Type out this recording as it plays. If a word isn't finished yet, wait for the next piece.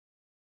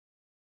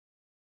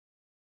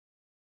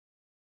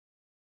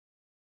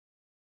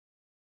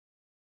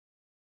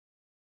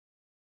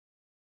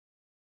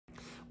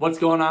What's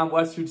going on,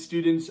 Westwood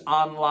Students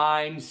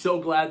Online?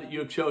 So glad that you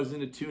have chosen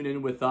to tune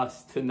in with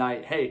us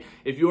tonight. Hey,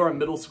 if you are a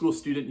middle school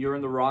student, you're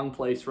in the wrong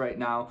place right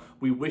now.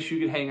 We wish you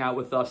could hang out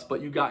with us,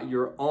 but you got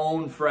your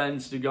own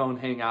friends to go and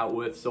hang out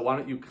with. So why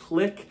don't you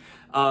click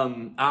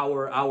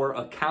our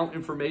account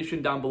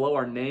information down below,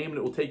 our name, and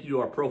it will take you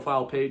to our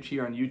profile page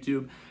here on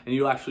YouTube, and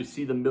you'll actually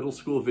see the middle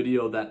school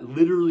video that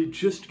literally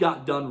just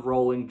got done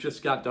rolling,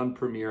 just got done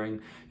premiering.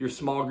 Your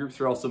small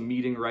groups are also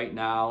meeting right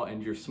now,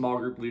 and your small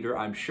group leader,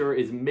 I'm sure,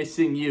 is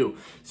missing you.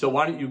 So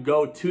why don't you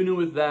go tune in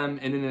with them,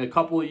 and in a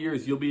couple of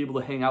years, you'll be able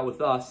to hang out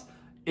with us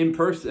in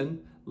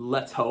person,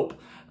 let's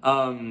hope.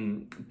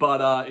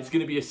 But it's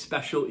gonna be a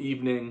special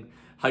evening,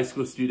 high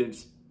school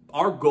students.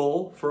 Our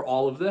goal for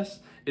all of this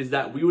is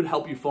that we would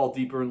help you fall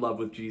deeper in love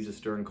with Jesus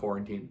during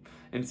quarantine.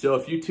 And so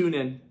if you tune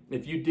in,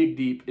 if you dig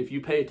deep, if you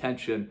pay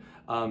attention,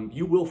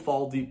 you will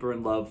fall deeper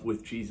in love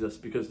with Jesus,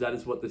 because that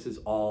is what this is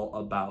all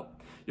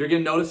about. You're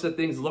gonna notice that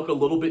things look a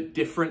little bit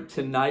different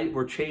tonight.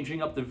 We're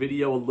changing up the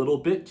video a little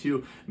bit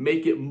to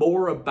make it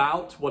more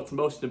about what's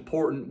most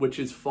important, which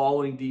is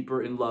falling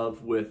deeper in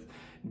love with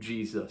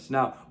Jesus.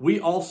 Now, we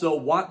also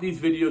want these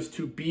videos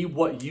to be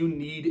what you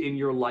need in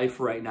your life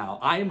right now.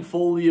 I am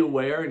fully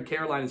aware, and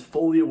Caroline is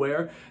fully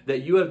aware,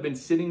 that you have been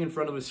sitting in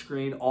front of a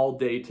screen all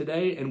day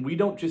today, and we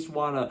don't just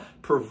want to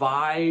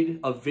provide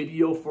a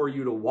video for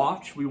you to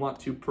watch. We want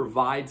to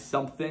provide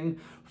something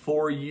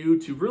for you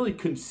to really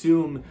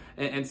consume,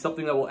 and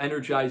something that will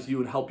energize you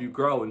and help you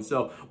grow. And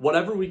so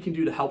whatever we can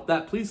do to help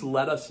that, please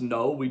let us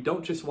know. We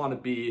don't just want to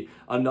be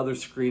another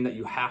screen that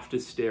you have to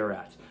stare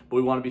at, but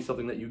we want to be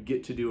something that you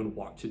get to do and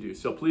want to do.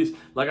 So please,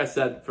 like I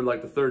said, for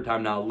like the third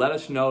time now, let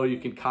us know. You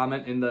can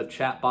comment in the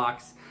chat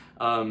box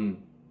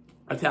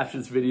attached to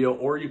this video,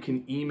 or you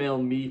can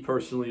email me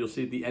personally. You'll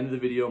see at the end of the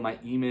video, my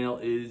email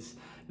is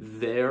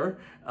there.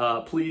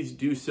 Please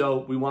do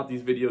so. We want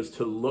these videos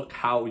to look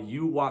how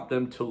you want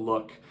them to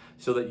look,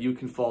 so that you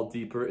can fall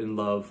deeper in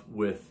love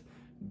with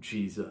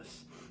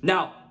Jesus.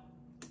 Now,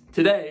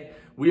 today,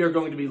 we are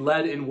going to be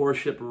led in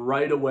worship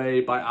right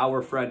away by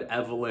our friend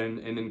Evelyn,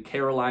 and then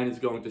Caroline is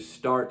going to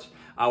start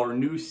our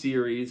new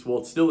series.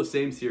 Well, it's still the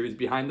same series,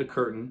 Behind the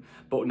Curtain,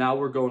 but now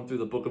we're going through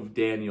the book of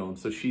Daniel, and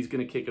so she's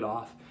going to kick it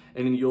off,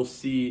 and then you'll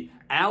see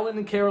Alan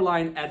and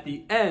Caroline at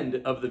the end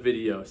of the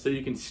video. So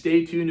you can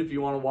stay tuned if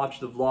you want to watch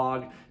the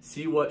vlog,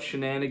 see what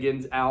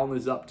shenanigans Alan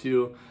is up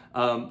to.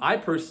 I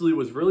personally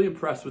was really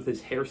impressed with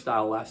his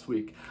hairstyle last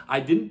week. I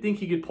didn't think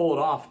he could pull it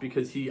off,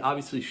 because he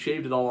obviously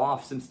shaved it all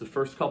off since the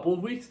first couple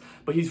of weeks,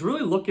 but he's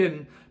really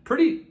looking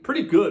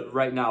pretty good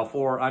right now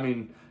for, I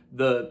mean,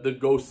 the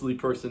ghostly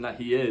person that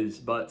he is.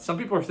 But some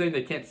people are saying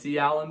they can't see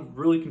Alan.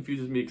 Really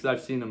confuses me, because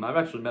I've seen him. I've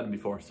actually met him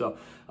before. So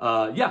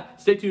yeah,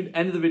 stay tuned.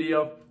 End of the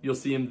video, you'll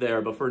see him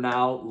there. But for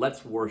now,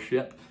 let's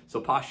worship.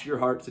 So posture your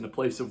hearts in a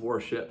place of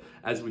worship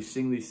as we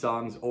sing these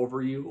songs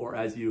over you, or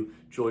as you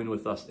join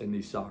with us in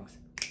these songs.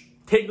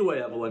 Take it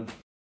away, Evelyn.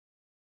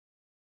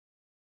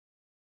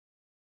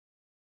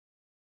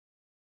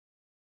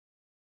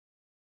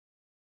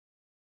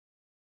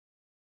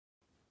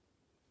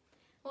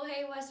 Well,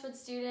 hey Westwood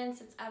students,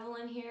 it's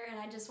Evelyn here, and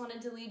I just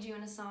wanted to lead you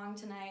in a song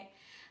tonight.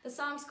 The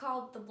song's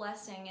called The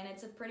Blessing, and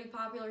it's a pretty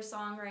popular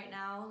song right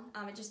now.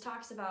 It just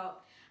talks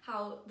about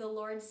how the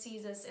Lord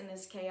sees us in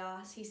this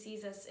chaos, He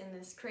sees us in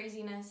this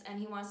craziness, and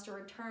He wants to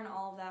return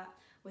all of that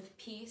with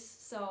peace.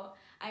 So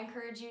I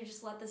encourage you to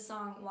just let this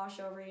song wash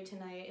over you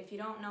tonight. If you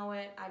don't know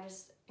it, I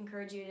just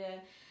encourage you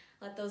to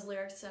let those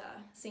lyrics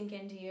sink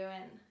into you,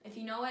 and if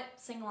you know it,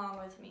 sing along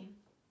with me.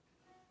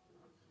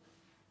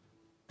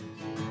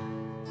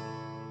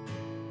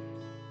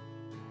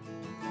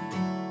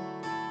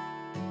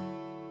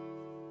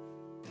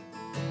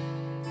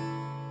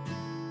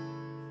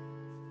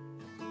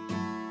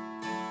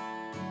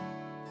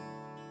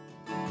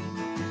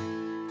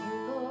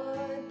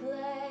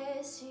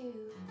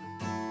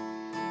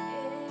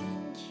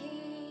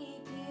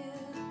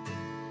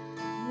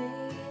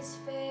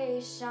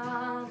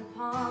 Shine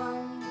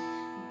upon,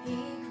 be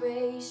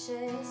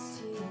gracious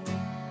to you.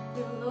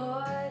 The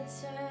Lord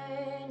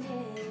turn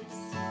His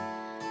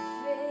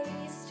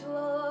face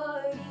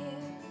toward you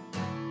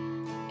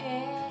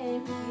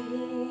and give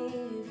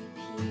you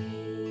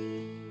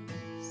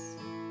peace.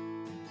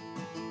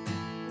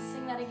 Let's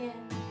sing that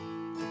again.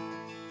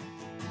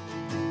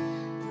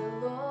 The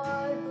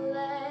Lord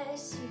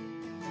bless you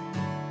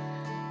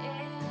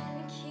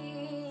and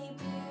keep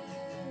you.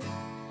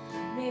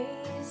 May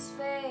His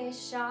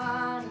face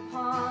shine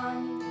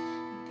upon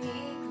you, be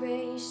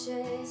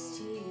gracious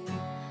to you.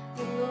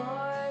 The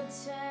Lord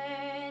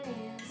turn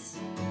His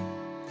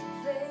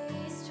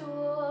face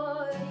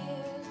toward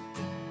you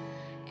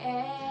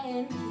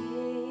and give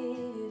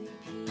you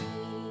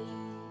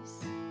peace.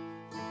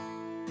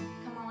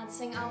 Come on, let's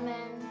sing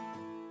Amen.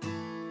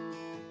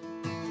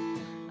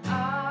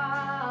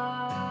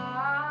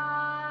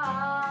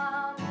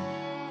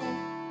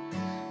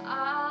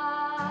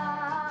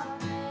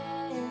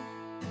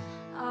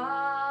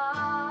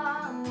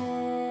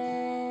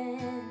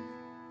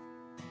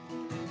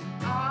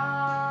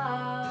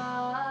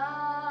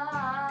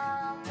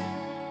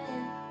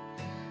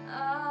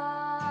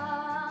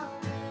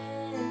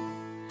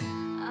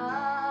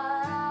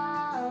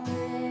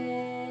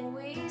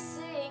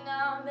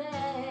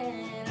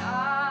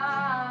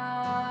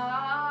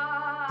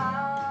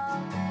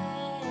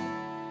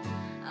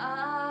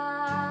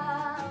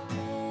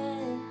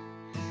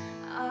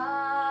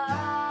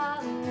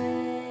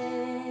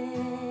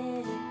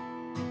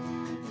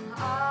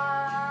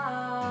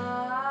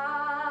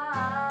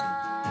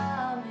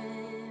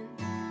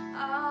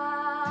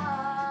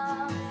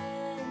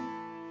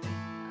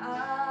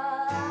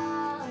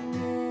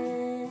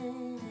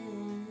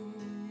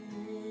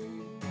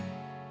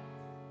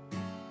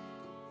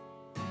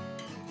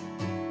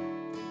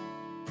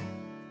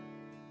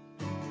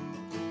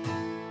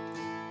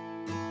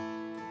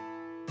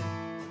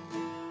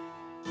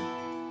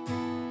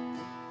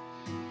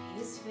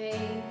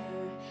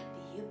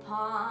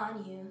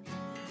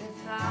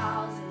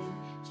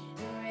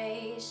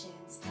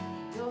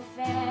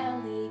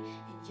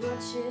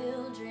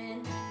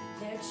 children,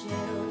 their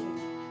children,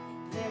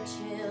 and their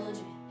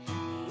children.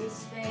 May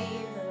His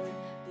favor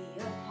be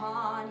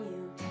upon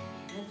you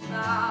in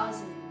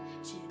 1,000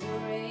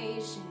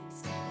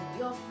 generations, and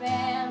your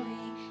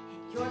family,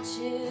 and your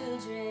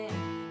children,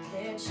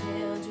 their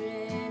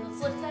children.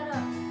 Let's lift that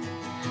up.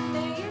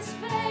 May His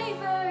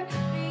favor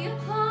be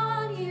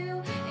upon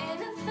you in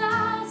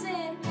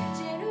 1,000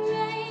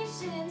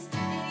 generations,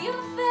 and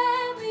your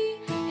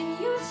family, and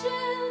your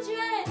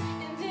children,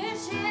 and their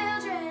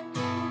children,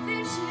 and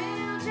their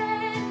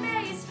children.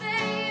 May His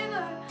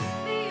favor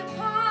be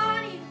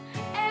upon you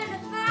in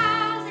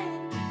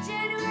 1,000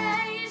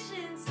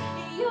 generations,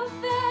 and your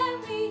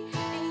family,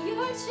 and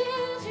your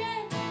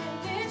children, and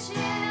their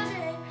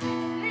children,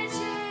 and their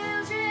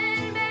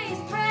children. May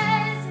His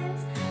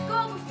presence go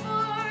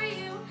before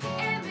you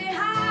and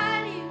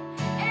behind you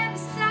and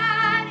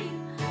beside you,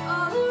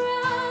 all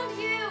around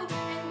you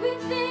and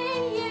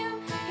within you.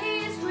 He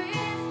is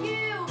with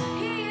you.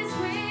 He is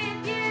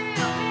with you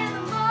in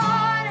the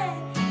morning,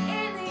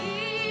 in the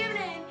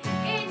evening,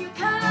 in your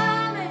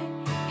coming,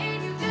 in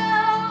your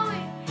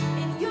going,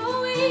 in your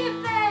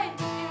weeping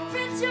and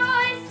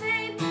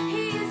rejoicing.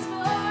 He is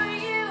for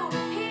you.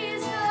 He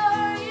is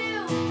for you.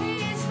 He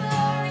is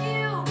for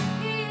you.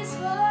 He is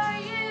for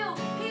you.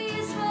 He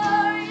is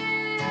for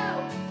you.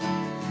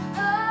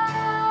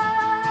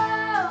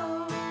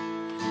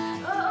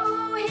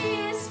 Oh, He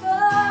is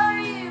for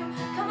you.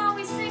 Come on,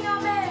 we sing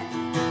amen.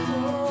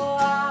 Oh,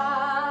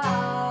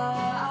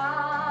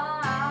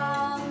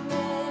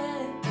 amen.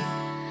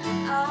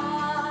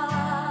 Amen.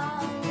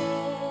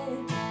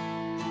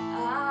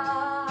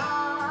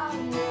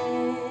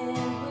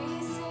 Amen. We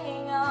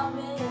sing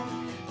amen.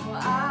 Oh,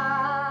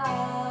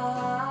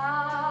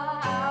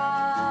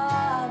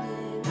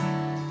 amen.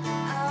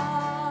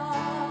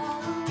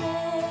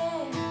 Amen.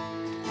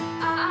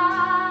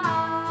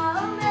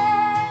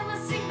 Amen.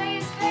 Let's sing, may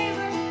His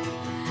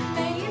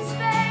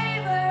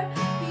favor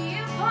be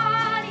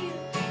upon you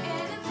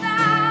in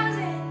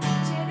 1,000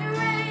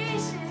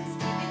 generations,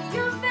 and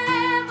your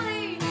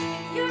family,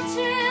 and your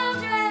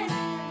children,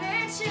 and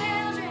their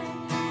children,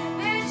 and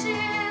their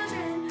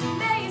children.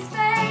 May His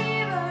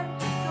favor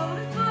go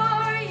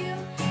before you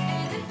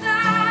in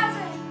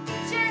 1,000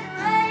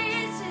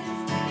 generations,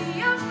 and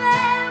your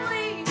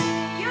family,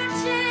 and your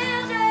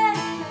children,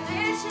 and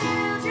their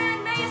children.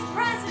 May His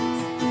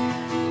presence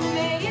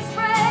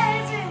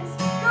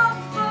go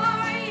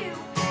before you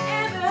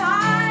and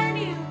behind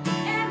you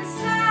and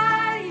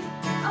beside you,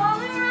 all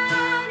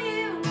around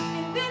you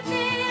and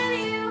within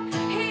you.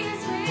 He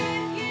is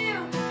with you.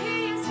 He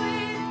is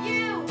with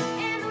you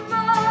in the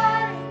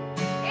morning,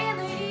 in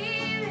the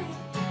evening,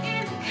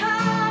 in the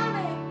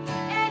coming,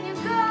 and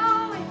you're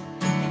going,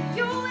 and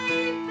you're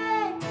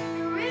weeping,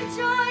 you're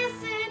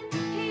rejoicing.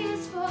 He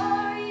is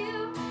for you.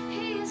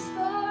 He is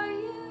for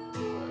you.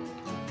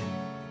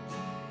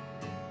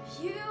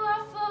 You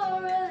are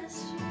for us,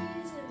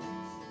 Jesus.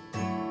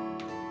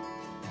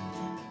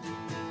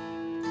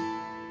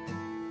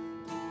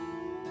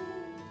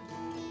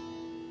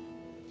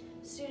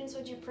 Students,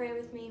 would you pray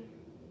with me?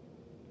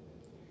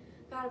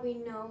 God, we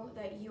know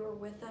that you are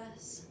with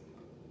us,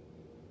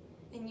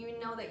 and you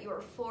know that you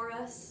are for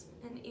us,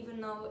 and even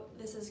though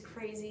this is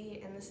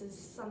crazy and this is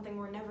something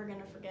we're never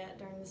going to forget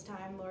during this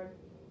time, Lord,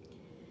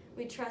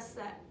 we trust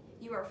that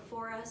you are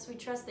for us. We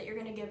trust that you're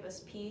going to give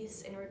us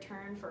peace in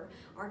return for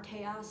our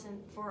chaos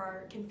and for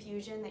our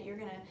confusion, that you're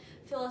going to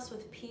fill us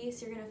with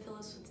peace. You're going to fill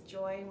us with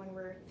joy when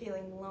we're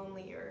feeling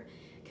lonely or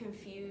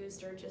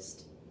confused or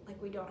just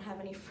like we don't have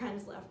any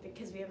friends left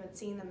because we haven't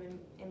seen them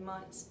in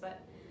months.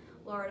 But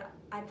Lord,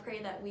 I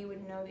pray that we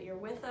would know that you're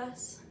with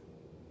us.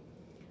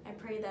 I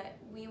pray that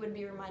we would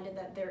be reminded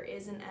that there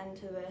is an end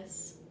to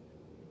this.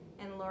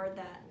 And Lord,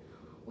 that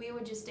we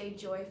would just stay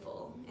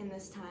joyful in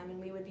this time and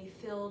we would be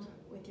filled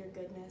with your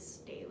goodness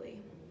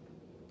daily.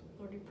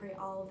 Lord, we pray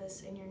all of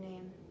this in your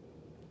name.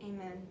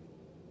 Amen.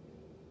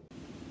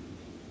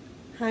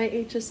 Hi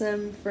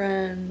HSM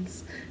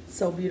friends,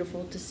 so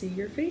beautiful to see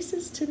your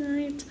faces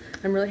tonight.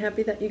 I'm really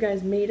happy that you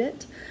guys made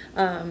it.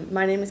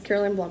 My name is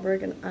Caroline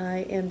Blomberg and I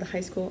am the high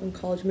school and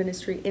college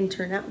ministry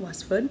intern at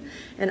Westwood,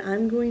 and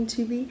I'm going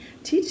to be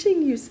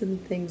teaching you some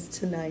things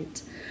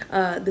tonight.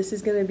 This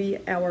is going to be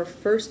our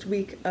first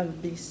week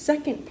of the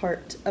second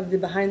part of the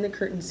Behind the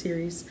Curtain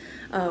series,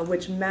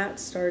 which Matt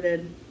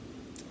started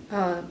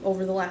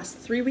over the last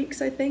 3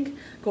 weeks, I think,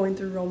 going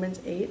through Romans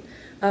 8.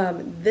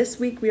 This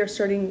week we are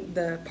starting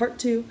the part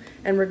 2,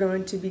 and we're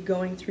going to be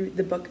going through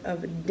the book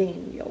of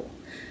Daniel.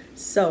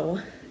 So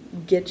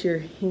get your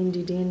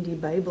handy dandy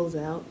Bibles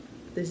out.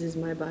 This is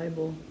my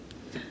Bible.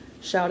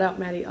 Shout out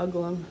Maddie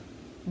Uglum.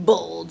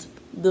 Bold,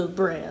 the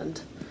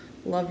brand.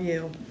 Love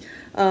you.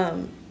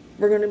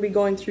 We're going to be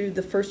going through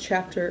the first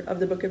chapter of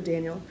the book of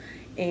Daniel,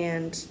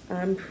 and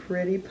I'm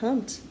pretty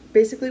pumped.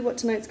 Basically what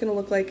tonight's going to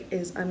look like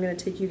is I'm going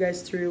to take you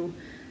guys through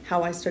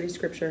how I study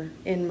scripture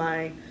in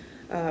my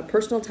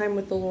personal time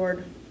with the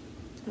Lord,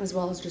 as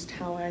well as just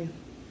how I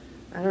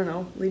don't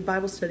know, lead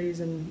Bible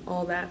studies and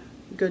all that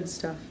good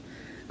stuff.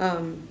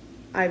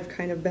 I've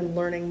kind of been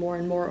learning more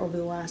and more over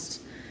the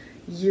last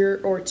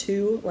year or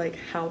two, like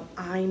how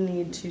I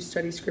need to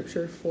study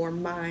scripture for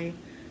my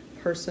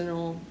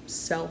personal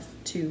self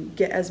to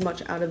get as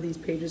much out of these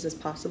pages as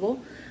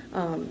possible.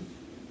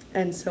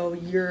 And so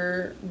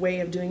your way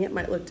of doing it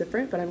might look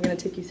different, but I'm going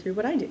to take you through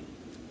what I do.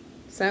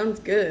 Sounds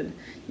good.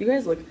 You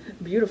guys look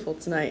beautiful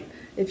tonight.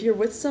 If you're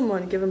with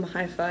someone, give them a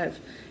high five.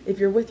 If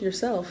you're with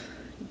yourself,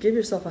 give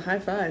yourself a high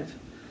five.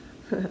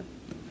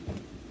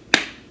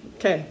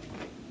 Okay,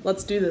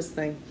 let's do this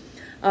thing.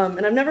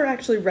 And I've never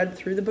actually read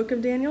through the book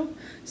of Daniel,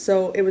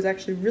 so it was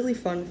actually really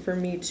fun for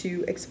me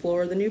to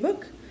explore the new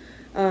book.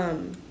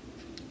 And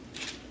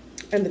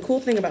the cool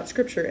thing about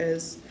scripture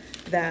is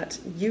that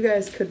you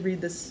guys could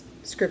read this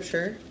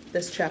scripture,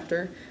 this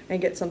chapter,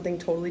 and get something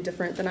totally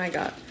different than I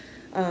got.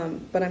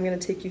 But I'm going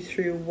to take you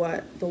through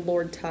what the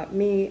Lord taught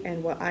me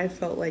and what I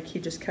felt like he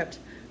just kept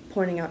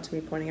pointing out to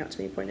me.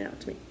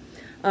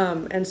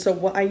 And so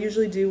what I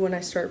usually do when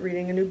I start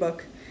reading a new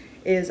book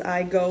is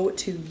I go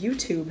to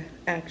YouTube,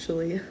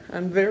 actually.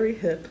 I'm very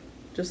hip,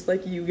 just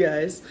like you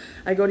guys.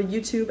 I go to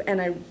YouTube and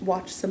I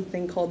watch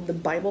something called The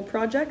Bible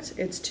Project.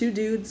 It's two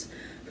dudes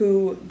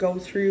who go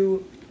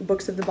through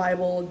books of the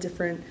Bible,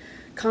 different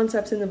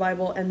concepts in the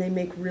Bible, and they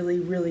make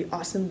really, really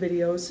awesome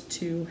videos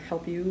to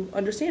help you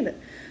understand it.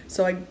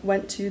 So I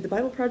went to the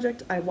Bible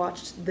Project, I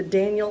watched the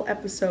Daniel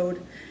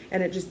episode,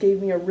 and it just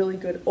gave me a really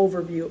good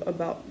overview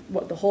about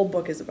what the whole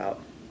book is about.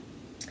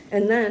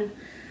 And then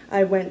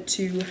I went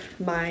to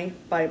my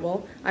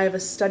Bible. I have a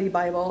study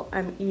Bible.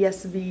 I'm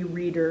ESV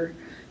reader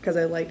because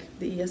I like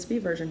the ESV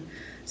version.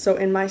 So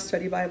in my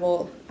study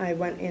Bible, I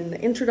went in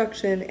the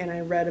introduction and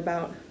I read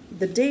about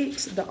the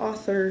date, the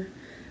author,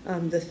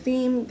 the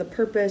theme, the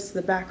purpose,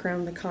 the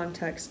background, the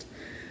context.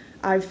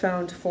 I've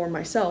found for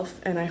myself,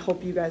 and I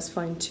hope you guys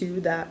find too,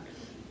 that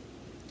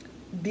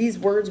these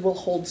words will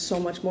hold so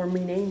much more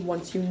meaning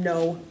once you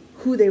know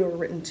who they were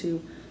written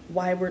to,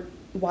 why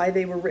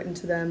they were written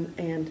to them,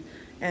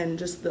 and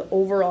just the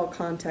overall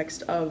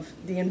context of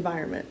the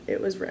environment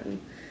it was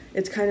written.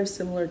 It's kind of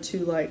similar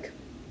to like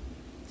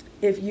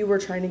if you were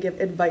trying to give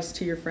advice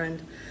to your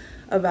friend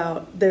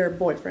about their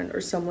boyfriend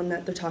or someone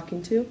that they're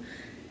talking to.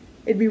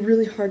 It'd be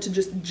really hard to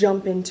just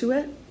jump into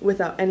it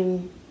without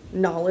any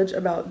knowledge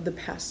about the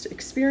past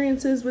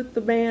experiences with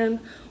the man,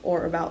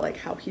 or about like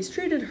how he's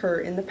treated her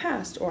in the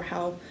past, or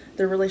how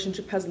their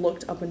relationship has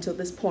looked up until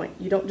this point.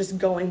 You don't just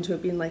go into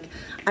it being like,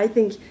 I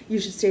think you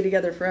should stay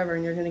together forever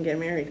and you're going to get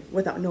married,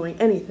 without knowing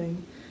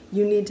anything.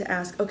 You need to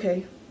ask,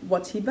 okay,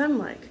 what's he been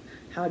like?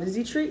 How does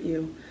he treat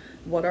you?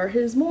 What are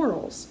his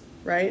morals,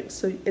 right?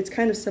 So it's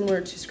kind of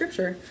similar to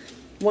scripture.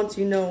 Once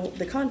you know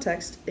the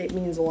context, it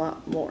means a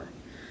lot more.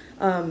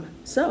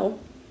 So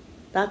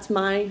that's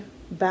my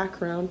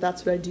background.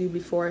 That's what I do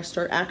before I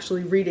start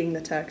actually reading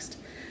the text.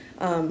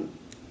 And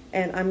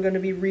I'm going to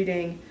be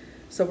reading,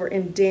 so we're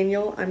in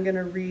Daniel. I'm going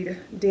to read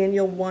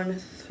Daniel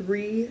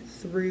 1:3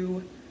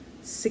 through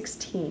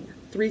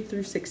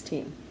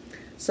 16.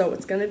 So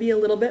it's going to be a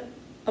little bit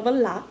of a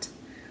lot,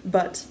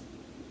 but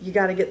you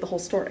got to get the whole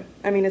story.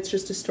 I mean, it's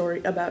just a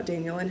story about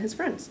Daniel and his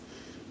friends.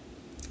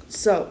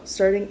 So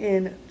starting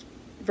in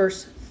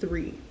verse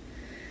 3.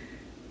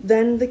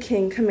 Then the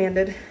king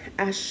commanded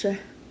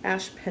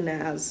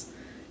Ashpenaz,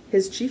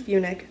 his chief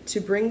eunuch, to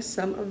bring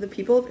some of the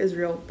people of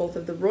Israel, both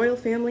of the royal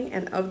family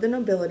and of the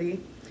nobility,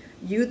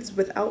 youths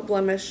without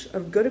blemish,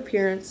 of good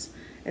appearance,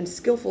 and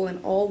skillful in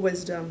all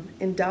wisdom,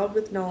 endowed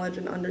with knowledge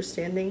and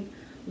understanding,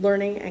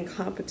 learning, and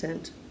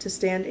competent, to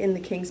stand in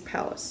the king's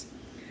palace,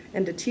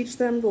 and to teach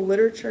them the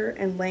literature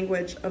and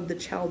language of the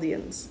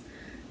Chaldeans.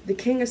 The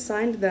king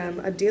assigned them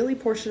a daily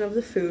portion of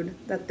the food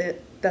that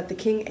the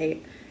king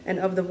ate, and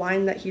of the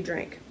wine that he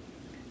drank.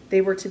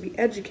 They were to be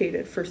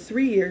educated for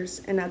 3 years,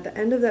 and at the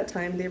end of that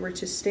time they were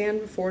to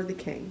stand before the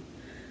king.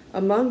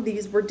 Among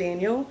these were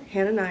Daniel,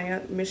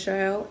 Hananiah,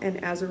 Mishael,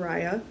 and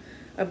Azariah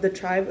of the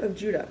tribe of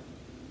Judah.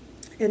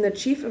 And the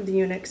chief of the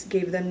eunuchs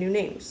gave them new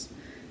names.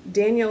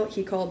 Daniel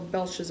he called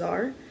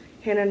Belshazzar,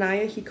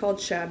 Hananiah he called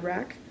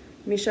Shadrach,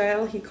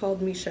 Mishael he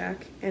called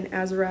Meshach, and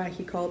Azariah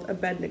he called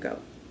Abednego.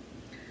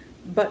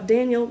 But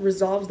Daniel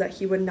resolved that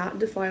he would not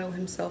defile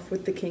himself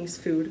with the king's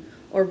food,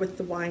 or with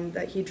the wine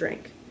that he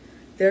drank.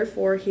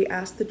 Therefore he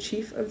asked the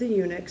chief of the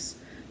eunuchs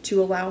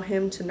to allow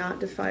him to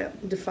not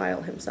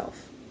defile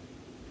himself.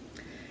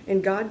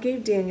 And God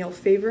gave Daniel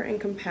favor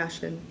and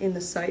compassion in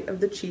the sight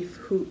of the chief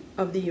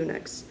of the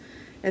eunuchs.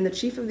 And the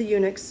chief of the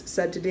eunuchs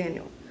said to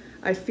Daniel,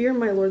 I fear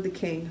my lord the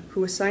king,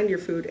 who assigned your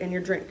food and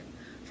your drink.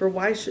 For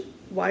why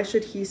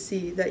should he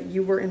see that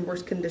you were in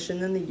worse condition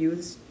than the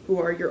youths who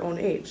are your own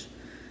age?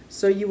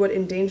 So you would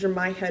endanger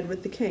my head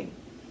with the king.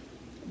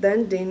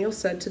 Then Daniel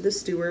said to the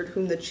steward,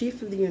 whom the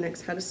chief of the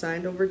eunuchs had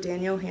assigned over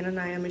Daniel,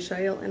 Hananiah,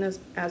 Mishael, and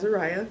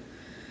Azariah,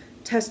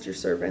 test your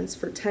servants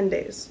for 10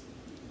 days.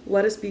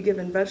 Let us be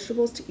given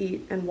vegetables to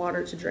eat and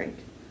water to drink.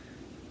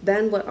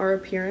 Then let our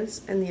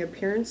appearance and the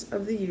appearance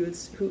of the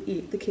youths who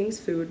eat the king's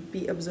food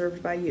be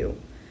observed by you,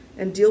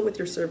 and deal with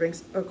your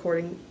servants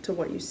according to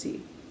what you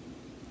see.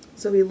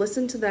 So he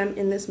listened to them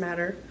in this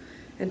matter,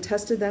 and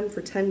tested them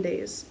for 10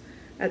 days.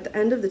 At the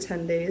end of the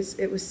 10 days,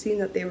 it was seen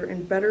that they were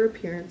in better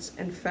appearance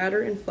and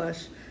fatter in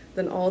flesh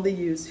than all the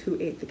youths who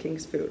ate the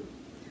king's food.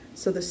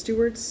 So the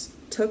stewards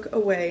took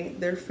away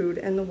their food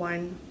and the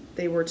wine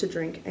they were to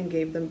drink and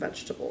gave them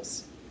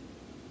vegetables.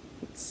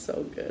 It's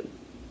so good.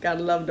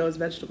 Gotta love those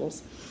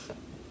vegetables.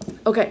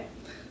 Okay,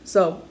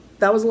 so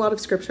that was a lot of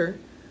scripture.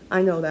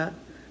 I know that.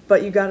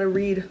 But you gotta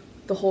read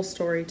the whole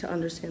story to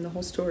understand the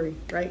whole story,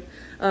 right?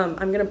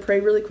 I'm gonna pray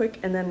really quick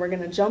and then we're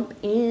gonna jump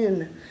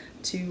in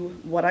to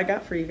what I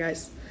got for you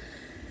guys.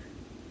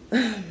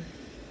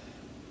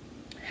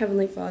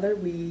 Heavenly Father,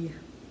 we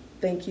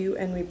thank you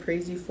and we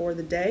praise you for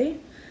the day.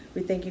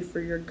 We thank you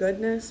for your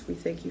goodness. We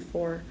thank you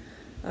for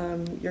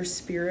your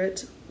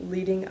spirit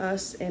leading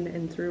us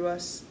and through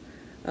us.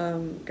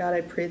 God,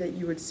 I pray that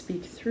you would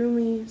speak through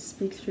me,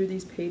 speak through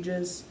these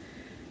pages,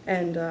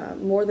 and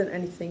more than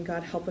anything,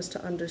 God, help us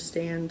to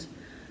understand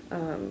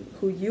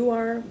who you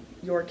are,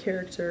 your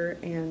character,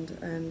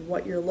 and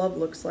what your love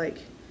looks like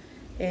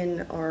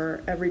in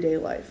our everyday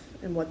life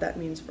and what that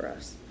means for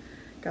us.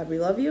 God, we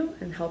love you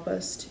and help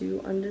us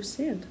to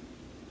understand.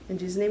 In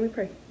Jesus' name we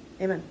pray.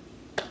 Amen.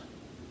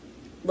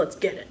 Let's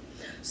get it.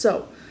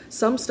 So,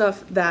 some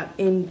stuff that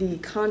in the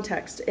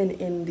context and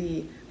in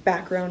the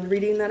background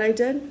reading that I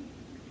did,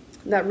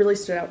 that really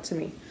stood out to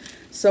me.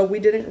 So we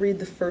didn't read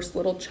the first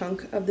little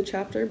chunk of the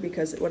chapter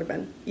because it would have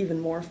been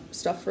even more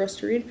stuff for us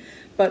to read.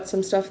 But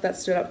some stuff that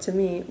stood out to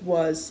me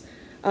was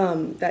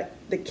that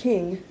the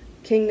King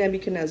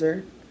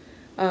Nebuchadnezzar,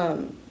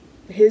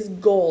 his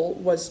goal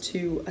was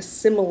to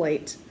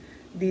assimilate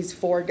these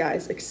four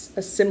guys,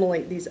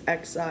 assimilate these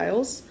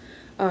exiles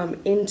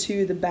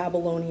into the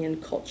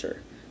Babylonian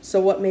culture.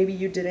 So what maybe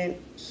you didn't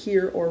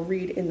hear or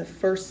read in the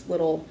first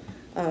little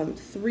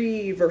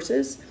 3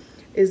 verses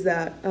is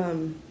that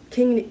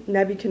King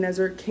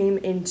Nebuchadnezzar came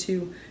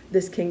into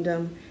this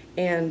kingdom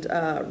and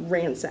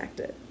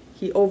ransacked it.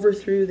 He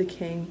overthrew the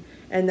king,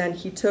 and then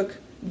he took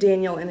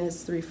Daniel and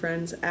his 3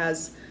 friends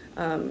as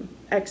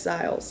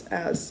exiles,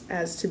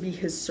 as to be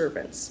his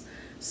servants.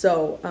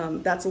 So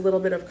that's a little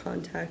bit of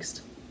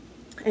context.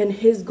 And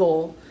his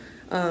goal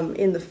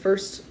in the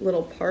first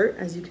little part,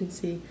 as you can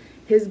see,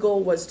 his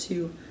goal was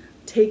to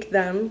take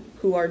them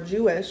who are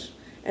Jewish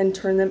and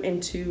turn them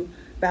into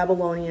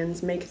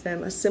Babylonians, make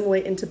them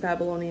assimilate into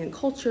Babylonian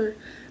culture,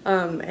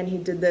 and he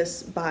did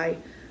this by,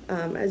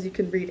 as you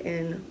can read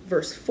in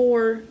verse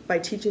 4, by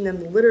teaching them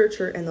the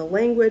literature and the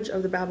language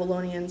of the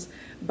Babylonians,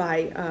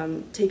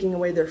 by taking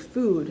away their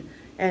food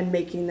and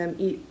making them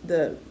eat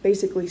the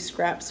basically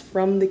scraps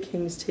from the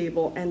king's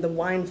table and the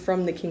wine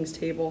from the king's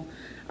table,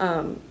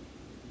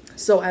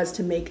 so as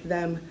to make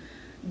them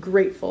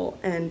grateful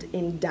and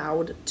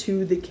endowed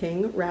to the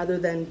king rather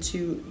than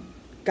to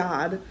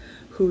God,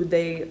 who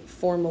they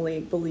formally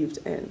believed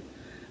in.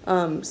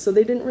 So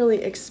they didn't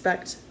really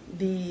expect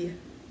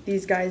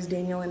these guys,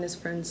 Daniel and his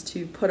friends,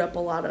 to put up a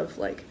lot of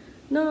like,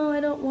 no, I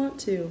don't want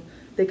to.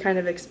 They kind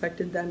of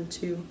expected them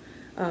to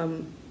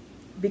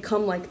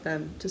become like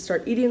them, to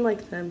start eating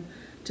like them,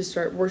 to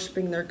start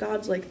worshiping their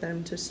gods like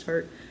them, to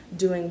start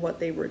doing what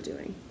they were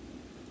doing.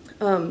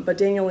 But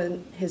Daniel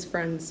and his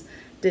friends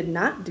did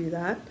not do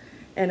that,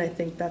 and I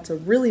think that's a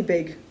really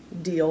big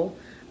deal.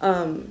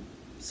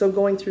 So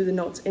going through the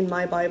notes in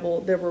my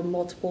Bible, there were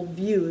multiple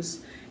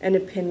views and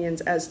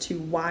opinions as to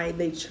why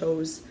they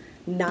chose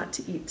not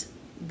to eat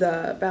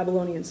the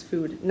Babylonians'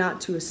 food, not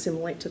to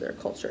assimilate to their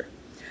culture.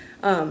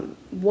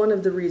 One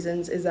of the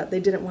reasons is that they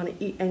didn't want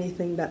to eat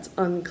anything that's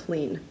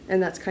unclean,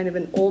 and that's kind of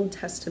an Old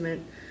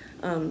Testament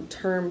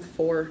term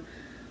for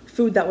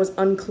food that was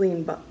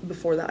unclean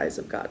before the eyes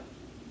of God,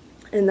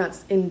 and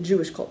that's in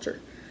Jewish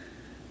culture.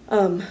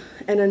 And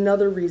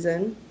another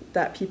reason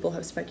that people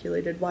have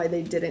speculated why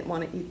they didn't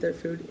want to eat their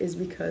food is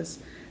because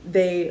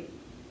they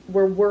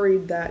were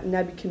worried that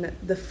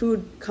the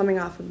food coming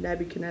off of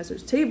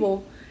Nebuchadnezzar's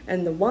table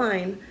and the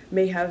wine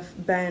may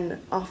have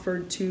been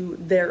offered to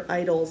their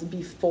idols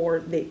before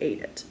they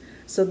ate it.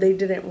 So they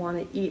didn't want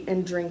to eat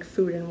and drink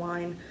food and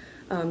wine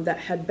that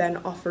had been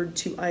offered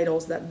to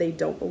idols that they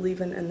don't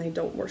believe in and they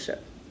don't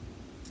worship.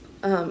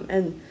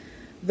 And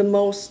the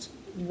most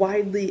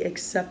widely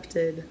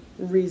accepted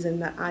reason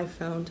that I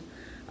found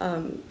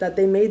that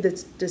they made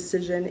this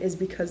decision is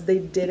because they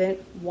didn't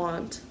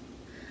want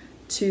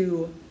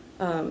to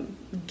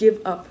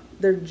give up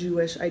their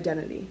Jewish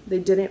identity. They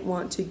didn't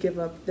want to give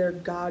up their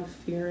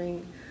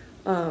God-fearing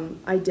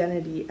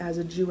identity as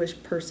a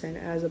Jewish person,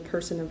 as a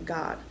person of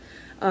God.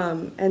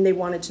 And they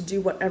wanted to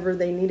do whatever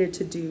they needed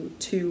to do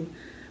to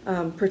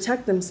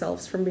protect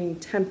themselves from being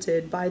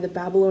tempted by the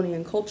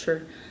Babylonian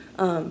culture.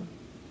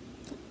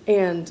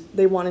 And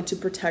they wanted to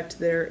protect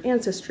their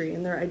ancestry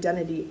and their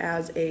identity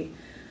as a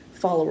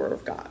follower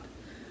of God.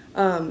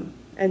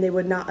 And they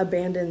would not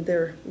abandon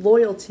their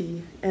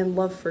loyalty and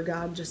love for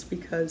God just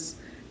because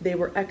they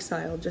were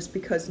exiled, just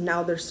because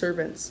now they're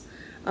servants.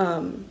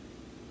 And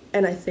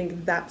I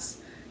think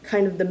that's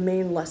kind of the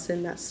main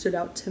lesson that stood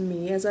out to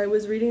me as I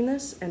was reading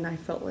this, and I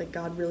felt like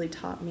God really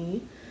taught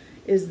me,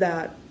 is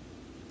that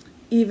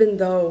even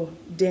though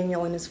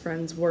Daniel and his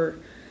friends were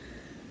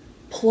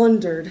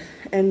plundered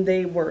and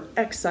they were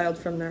exiled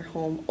from their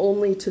home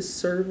only to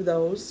serve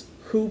those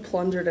who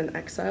plundered and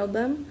exiled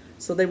them.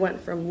 So they went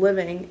from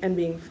living and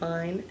being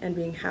fine and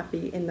being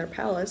happy in their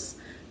palace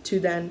to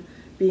then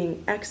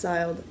being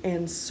exiled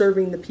and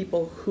serving the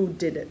people who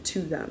did it to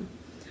them.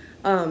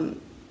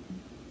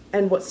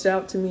 And what stood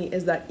out to me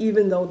is that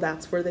even though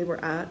that's where they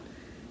were at,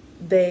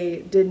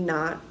 they did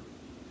not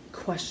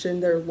question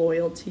their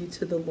loyalty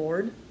to the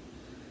Lord.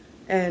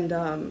 And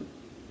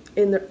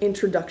in the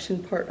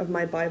introduction part of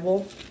my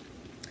Bible,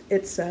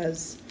 it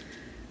says,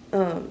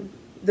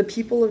 the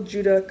people of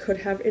Judah could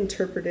have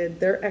interpreted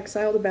their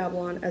exile to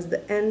Babylon as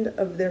the end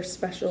of their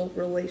special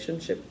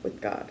relationship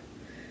with God.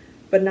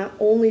 But not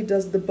only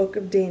does the book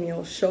of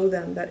Daniel show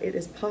them that it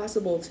is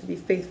possible to be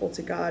faithful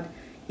to God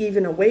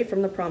even away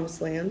from the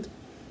promised land,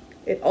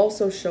 it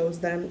also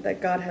shows them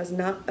that God has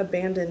not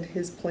abandoned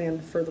his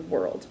plan for the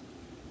world.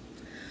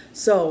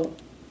 So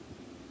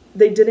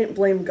they didn't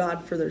blame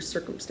God for their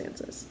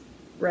circumstances,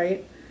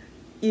 right?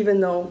 Even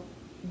though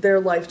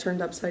their life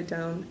turned upside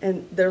down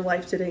and their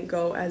life didn't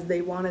go as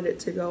they wanted it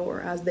to go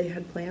or as they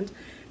had planned,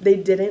 they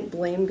didn't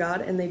blame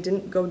God and they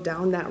didn't go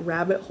down that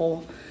rabbit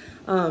hole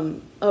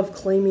of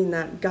claiming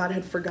that God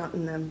had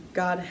forgotten them,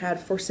 God had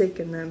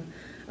forsaken them,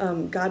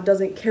 God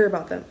doesn't care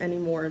about them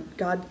anymore,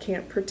 God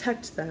can't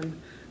protect them,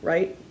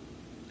 right?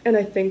 And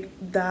I think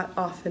that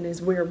often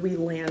is where we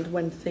land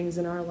when things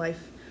in our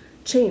life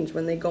change,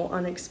 when they go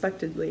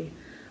unexpectedly.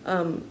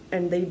 And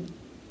they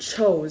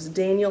chose,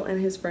 Daniel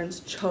and his friends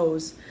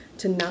chose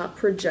to not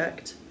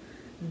project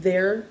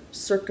their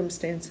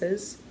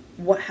circumstances,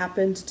 what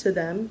happened to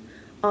them,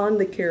 on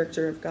the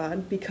character of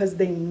God, because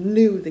they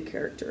knew the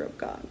character of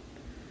God.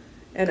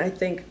 And I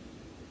think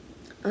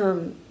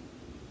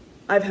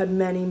I've had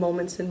many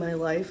moments in my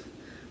life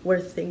where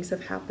things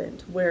have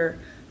happened, where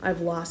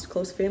I've lost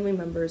close family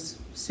members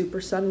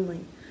super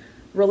suddenly.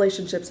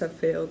 Relationships have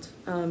failed.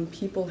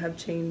 People have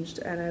changed,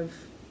 and I've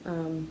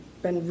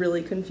been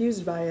really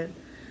confused by it.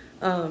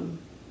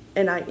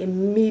 And I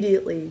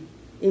immediately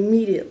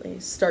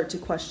start to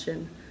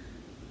question,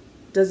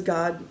 does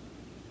God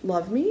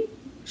love me?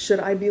 Should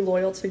I be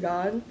loyal to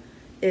God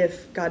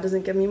if God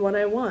doesn't give me what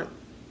I want?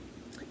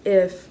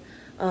 If,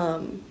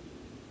 hold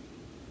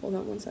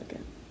on one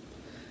second.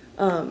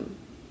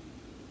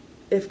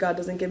 If God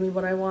doesn't give me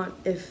what I want,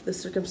 if the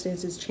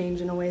circumstances change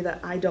in a way that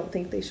I don't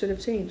think they should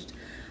have changed.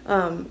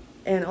 And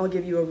I'll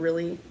give you a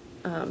really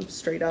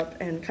straight up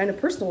and kind of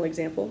personal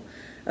example.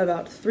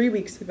 About 3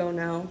 weeks ago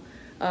now,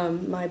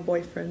 my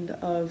boyfriend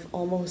of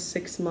almost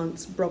 6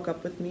 months broke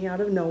up with me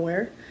out of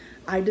nowhere.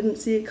 I didn't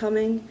see it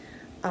coming.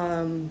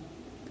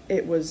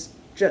 It was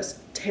just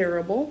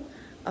terrible.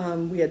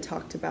 We had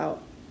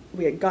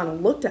gone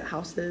and looked at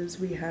houses.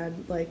 We had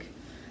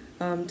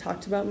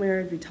talked about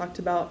marriage. We talked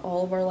about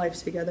all of our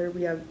lives together.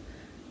 We have,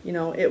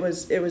 it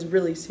was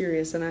really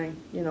serious, and I,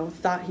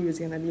 thought he was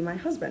gonna be my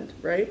husband,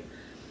 right?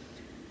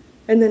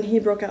 And then he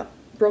broke up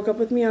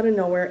with me out of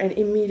nowhere, and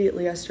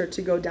immediately I start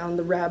to go down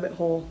the rabbit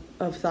hole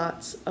of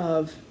thoughts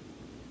of,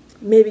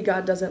 maybe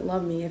God doesn't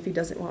love me if he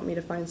doesn't want me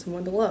to find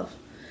someone to love.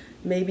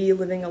 Maybe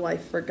living a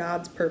life for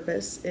God's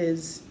purpose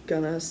is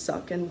gonna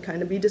suck and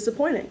kind of be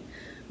disappointing.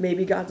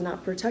 Maybe God's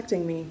not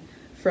protecting me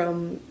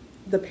from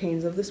the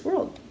pains of this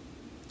world.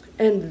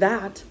 And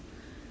that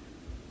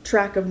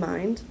track of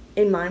mind,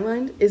 in my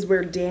mind, is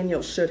where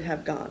Daniel should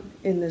have gone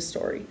in this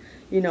story.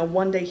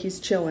 One day he's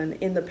chilling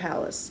in the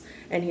palace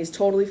and he's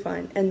totally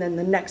fine. And then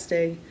the next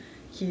day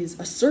he's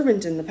a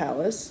servant in the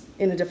palace,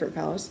 in a different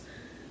palace,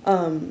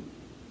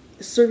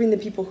 serving the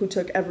people who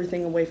took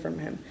everything away from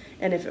him.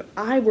 And if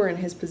I were in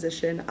his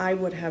position, I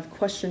would have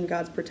questioned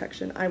God's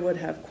protection. I would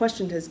have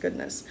questioned his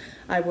goodness.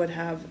 I would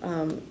have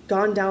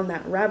gone down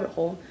that rabbit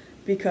hole,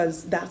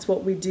 because that's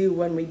what we do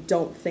when we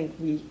don't think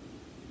we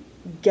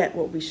get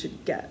what we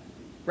should get,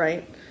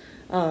 right?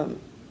 And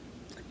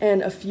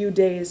a few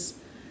days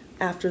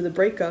after the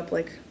breakup,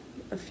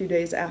 a few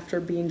days after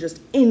being just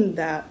in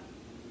that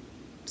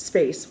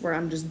space where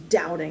I'm just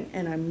doubting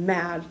and I'm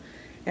mad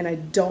and I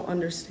don't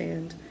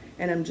understand,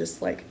 and I'm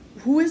just like,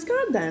 who is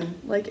God then?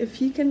 If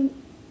he can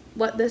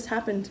let this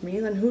happen to me,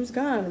 then who's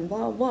God? And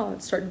blah, blah.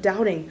 Start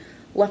doubting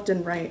left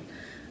and right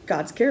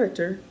God's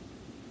character.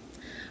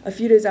 A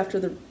few days after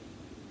the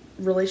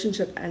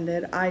relationship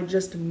ended, I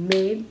just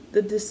made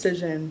the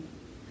decision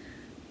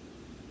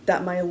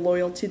that my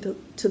loyalty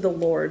to the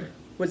Lord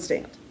would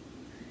stand.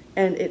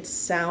 And it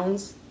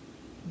sounds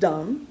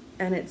dumb,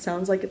 and it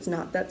sounds like it's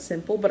not that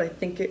simple, but I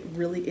think it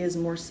really is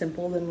more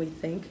simple than we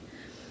think.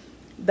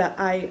 That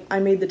I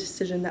made the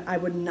decision that I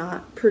would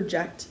not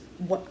project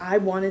what I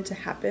wanted to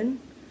happen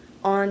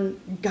on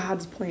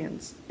God's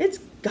plans. It's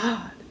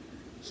God.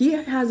 He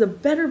has a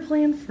better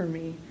plan for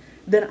me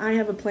than I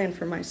have a plan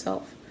for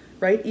myself,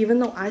 right? Even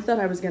though I thought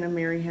I was going to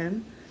marry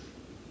him,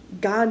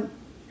 God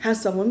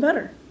has someone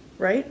better,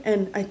 right?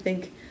 And I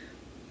think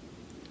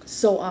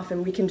so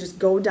often we can just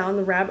go down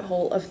the rabbit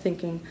hole of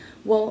thinking,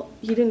 well,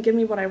 he didn't give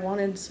me what I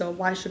wanted, so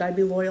why should I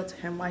be loyal to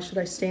him? Why should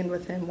I stand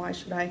with him? Why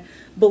should I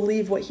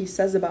believe what he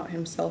says about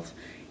himself?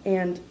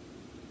 And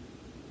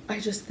I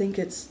just think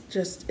it's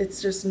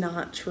just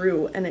not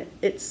true, and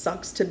it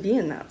sucks to be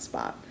in that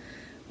spot.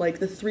 Like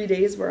the 3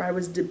 days where I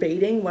was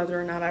debating whether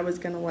or not I was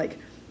gonna like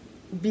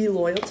be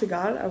loyal to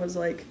God, I was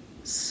like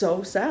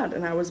so sad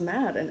and I was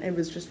mad, and it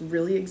was just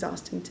really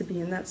exhausting to be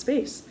in that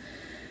space.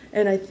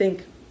 And I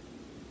think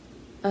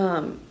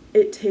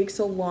it takes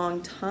a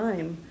long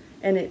time,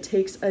 and it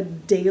takes a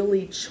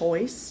daily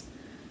choice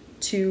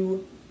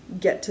to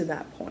get to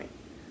that point,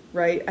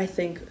 right? I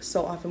think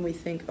so often we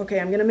think, okay,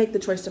 I'm going to make the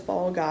choice to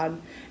follow God,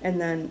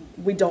 and then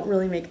we don't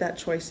really make that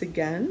choice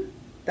again.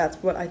 That's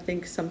what I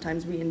think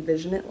sometimes we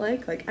envision it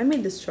like I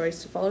made this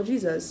choice to follow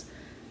Jesus.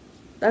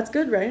 That's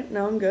good, right?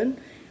 Now I'm good.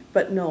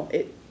 But no,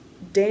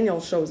 Daniel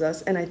shows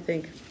us, and I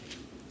think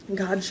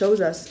God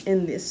shows us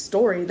in this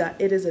story, that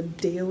it is a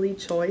daily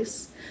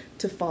choice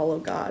to follow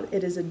God.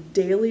 It is a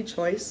daily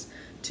choice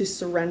to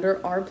surrender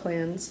our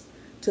plans,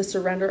 to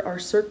surrender our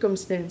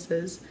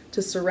circumstances,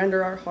 to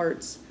surrender our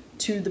hearts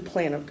to the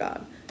plan of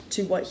God,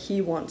 to what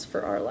He wants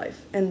for our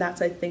life. And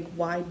that's, I think,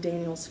 why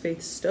Daniel's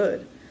faith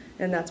stood.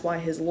 And that's why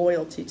his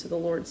loyalty to the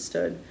Lord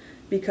stood,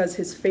 because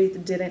his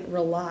faith didn't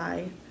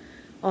rely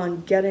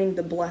on getting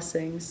the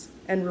blessings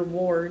and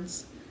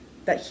rewards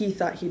that he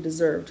thought he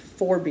deserved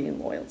for being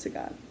loyal to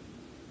God,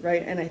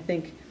 right? And I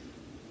think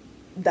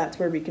that's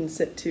where we can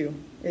sit too,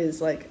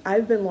 is like,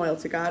 I've been loyal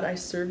to God. I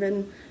serve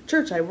in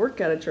church. I work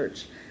at a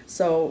church.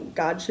 So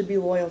God should be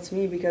loyal to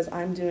me because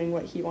I'm doing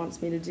what He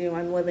wants me to do.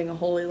 I'm living a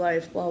holy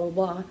life, blah, blah,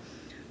 blah.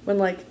 When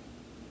like,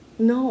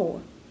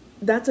 no,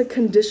 that's a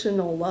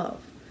conditional love.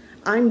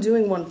 I'm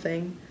doing one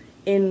thing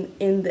in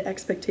the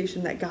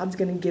expectation that God's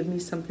going to give me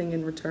something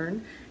in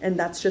return, and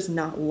that's just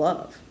not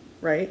love,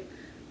 right?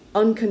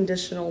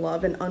 Unconditional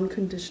love and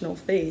unconditional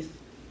faith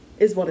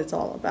is what it's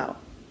all about.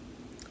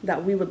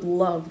 That we would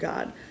love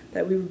God,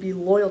 that we would be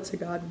loyal to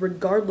God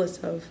regardless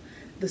of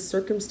the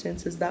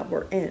circumstances that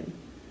we're in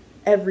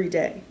every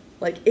day.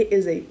 Like, it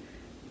is a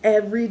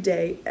every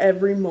day,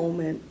 every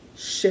moment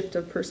shift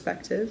of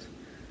perspective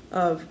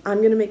of, I'm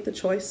going to make the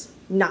choice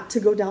not to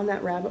go down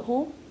that rabbit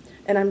hole,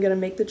 and I'm going to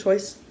make the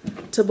choice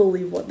to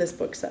believe what this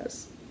book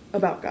says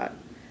about God.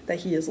 That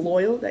He is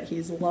loyal, that He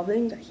is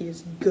loving, that He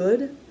is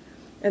good,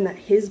 and that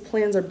His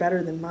plans are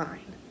better than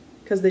mine.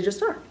 Because they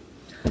just are.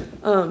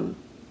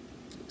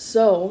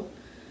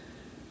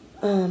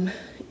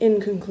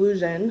 In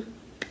conclusion,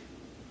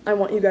 I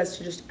want you guys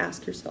to just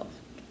ask yourself,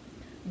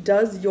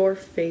 does your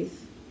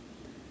faith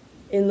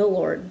in the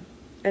Lord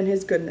and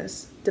His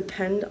goodness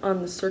depend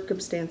on the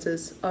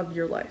circumstances of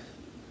your life?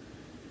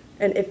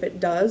 And if it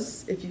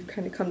does, if you've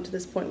kind of come to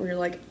this point where you're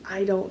like,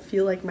 I don't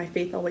feel like my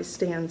faith always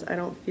stands, I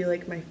don't feel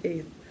like my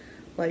faith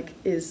like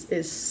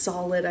is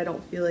solid, I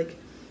don't feel like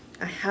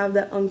I have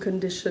that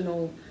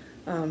unconditional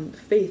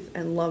faith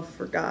and love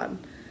for God,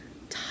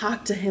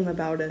 talk to Him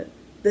about it.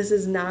 This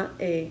is not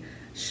a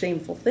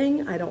shameful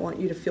thing. I don't want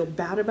you to feel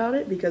bad about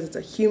it, because it's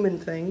a human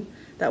thing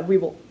that we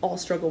will all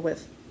struggle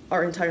with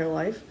our entire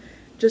life.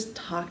 Just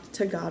talk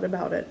to God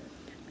about it.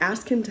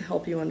 Ask Him to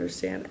help you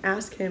understand.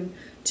 Ask Him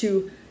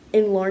to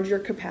enlarge your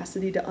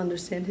capacity to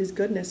understand His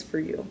goodness for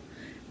you.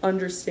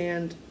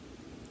 Understand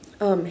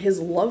His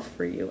love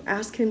for you.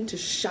 Ask Him to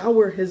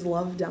shower His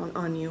love down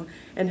on you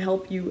and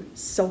help you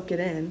soak it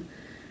in.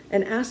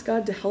 And ask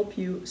God to help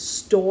you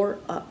store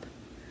up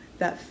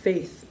that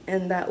faith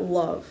and that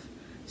love,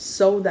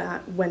 so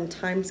that when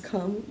times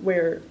come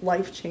where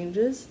life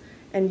changes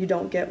and you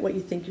don't get what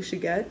you think you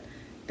should get,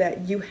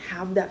 that you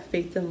have that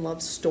faith and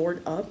love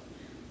stored up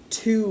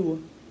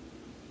to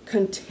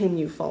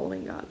continue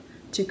following God,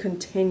 to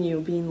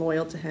continue being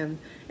loyal to Him,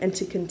 and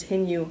to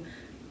continue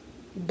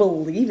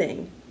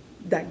believing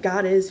that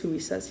God is who He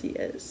says He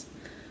is.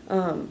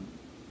 And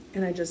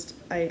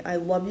I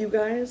love you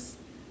guys.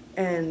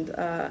 And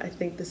I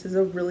think this is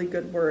a really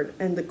good word.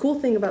 And the cool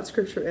thing about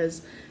Scripture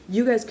is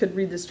you guys could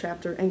read this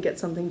chapter and get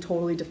something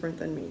totally different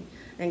than me.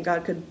 And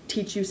God could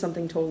teach you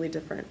something totally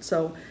different.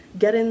 So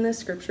get in this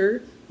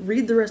Scripture,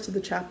 read the rest of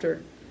the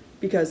chapter,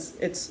 because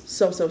it's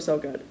so, so, so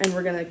good. And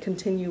we're going to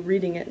continue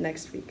reading it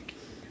next week.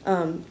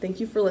 Thank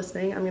you for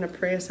listening. I'm going to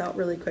pray us out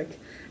really quick,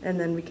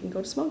 and then we can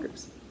go to small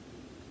groups.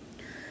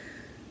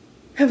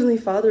 Heavenly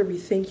Father, we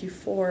thank you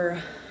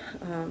for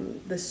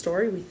this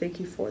story. We thank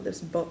you for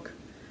this book.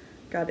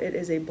 God, it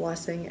is a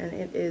blessing, and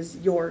it is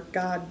your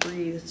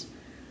God-breathed,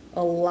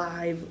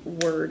 alive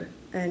word.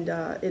 And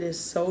it is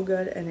so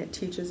good, and it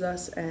teaches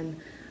us and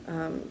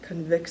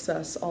convicts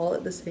us all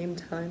at the same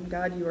time.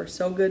 God, you are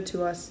so good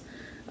to us.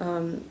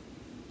 I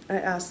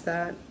ask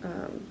that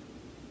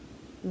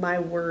my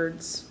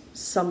words,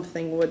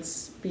 something would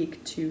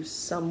speak to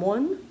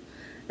someone,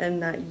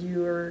 and that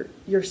your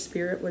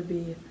Spirit would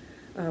be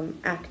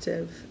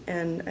active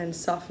and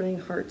softening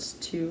hearts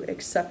to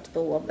accept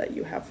the love that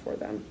you have for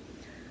them.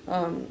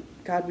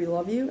 God, we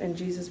love you, and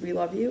Jesus, we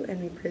love you,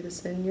 and we pray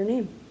this in your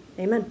name.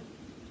 Amen.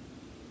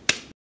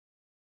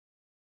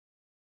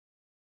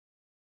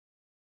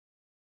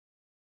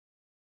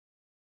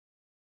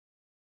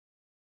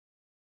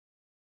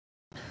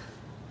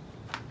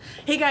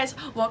 Hey guys,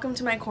 welcome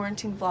to my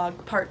quarantine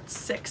vlog, part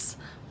 6.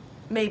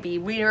 maybe.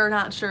 We are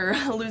not sure.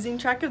 Losing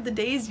track of the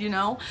days, you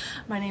know.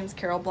 My name is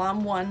Carol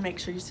Blom 1. Make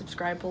sure you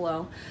subscribe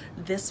below.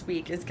 This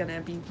week is gonna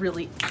be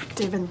really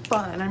active and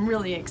fun. I'm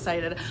really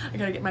excited. I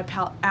gotta get my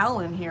pal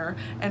Alan here,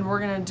 and we're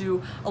gonna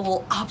do a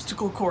little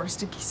obstacle course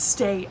to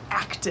stay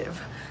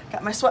active.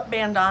 Got my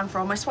sweatband on for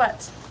all my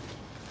sweats.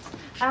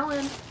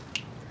 Alan,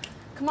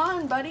 come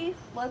on, buddy.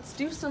 Let's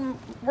do some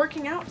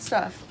working out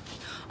stuff.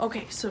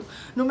 Okay, so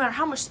no matter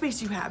how much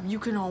space you have, you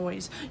can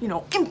always, you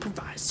know,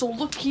 improvise. So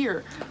look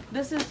here.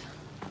 This is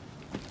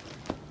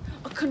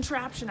a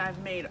contraption I've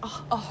made,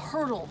 a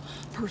hurdle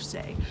per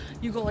se.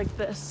 You go like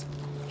this.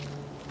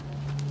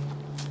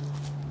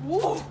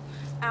 Whoa!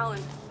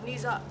 Alan,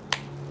 knees up.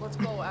 Let's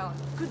go, Alan.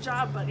 Good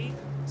job, buddy.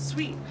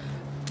 Sweet.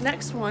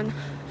 Next one,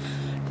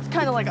 it's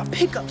kind of like a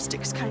pickup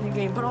sticks kind of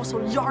game, but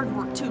also yard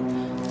work too.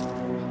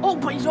 Oh,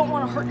 but you don't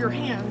want to hurt your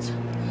hands.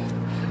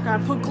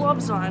 Gotta put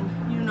gloves on,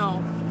 you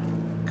know.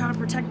 Gotta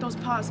protect those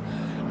paws.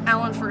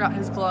 Alan forgot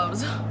his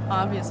gloves,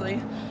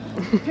 obviously.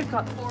 Pick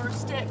up 4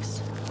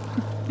 sticks.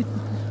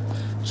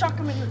 Chuck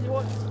them into the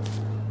woods.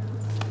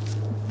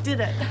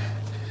 Did it.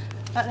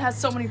 That has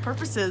so many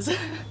purposes.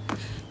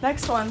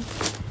 Next one,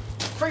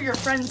 for your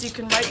friends, you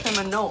can write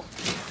them a note,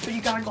 but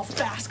you gotta go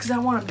fast because I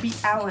want to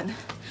beat Alan.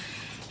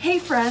 Hey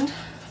friend,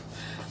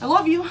 I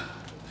love you.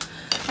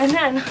 And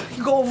then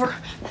you go over,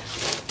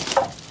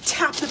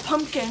 tap the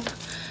pumpkin.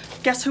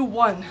 Guess who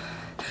won?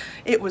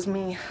 It was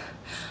me.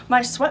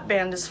 My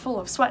sweatband is full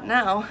of sweat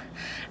now.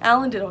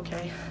 Alan did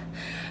okay.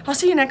 I'll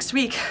see you next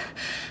week.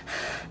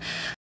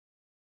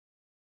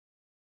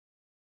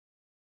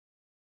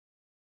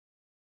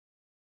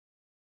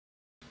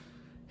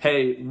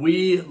 Hey,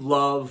 we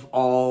love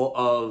all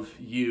of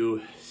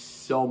you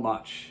so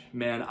much.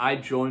 Man, I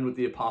join with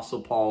the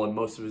Apostle Paul in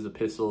most of his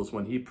epistles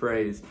when he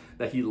prays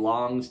that he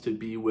longs to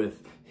be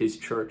with his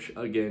church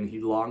again. He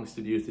longs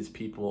to be with his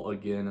people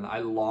again. And I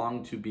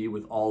long to be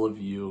with all of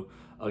you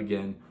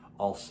again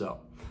also.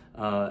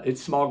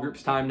 It's small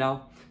groups time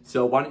now.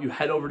 So why don't you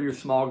head over to your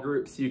small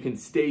groups. You can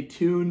stay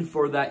tuned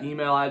for that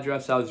email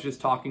address I was just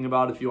talking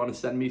about if you want to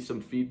send me some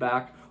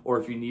feedback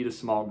or if you need a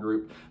small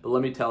group. But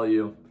let me tell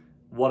you,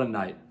 what a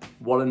night.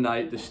 What a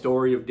night. The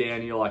story of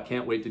Daniel. I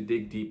can't wait to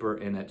dig deeper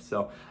in it.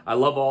 So I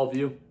love all of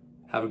you.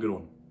 Have a good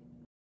one.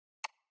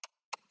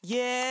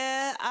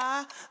 Yeah,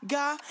 I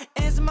got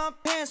ants in my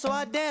pants, so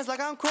I dance like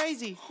I'm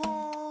crazy.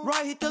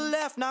 Right, hit the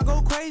left, now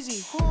go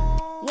crazy.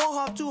 Won't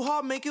hop too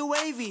hard, make it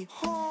wavy.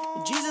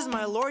 Jesus,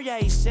 my Lord, yeah,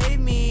 he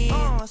saved me.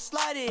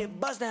 Slide it,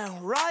 bust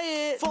down,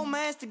 riot. 4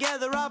 hands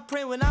together, I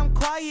pray when I'm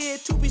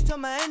quiet. 2 beats to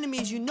my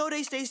enemies, you know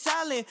they stay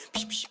silent.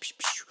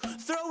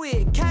 Throw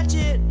it, catch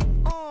it.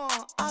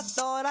 I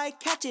thought I'd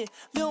catch it.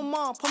 Lil'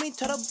 mom, pull me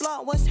to the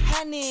block, what's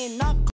happening? Knock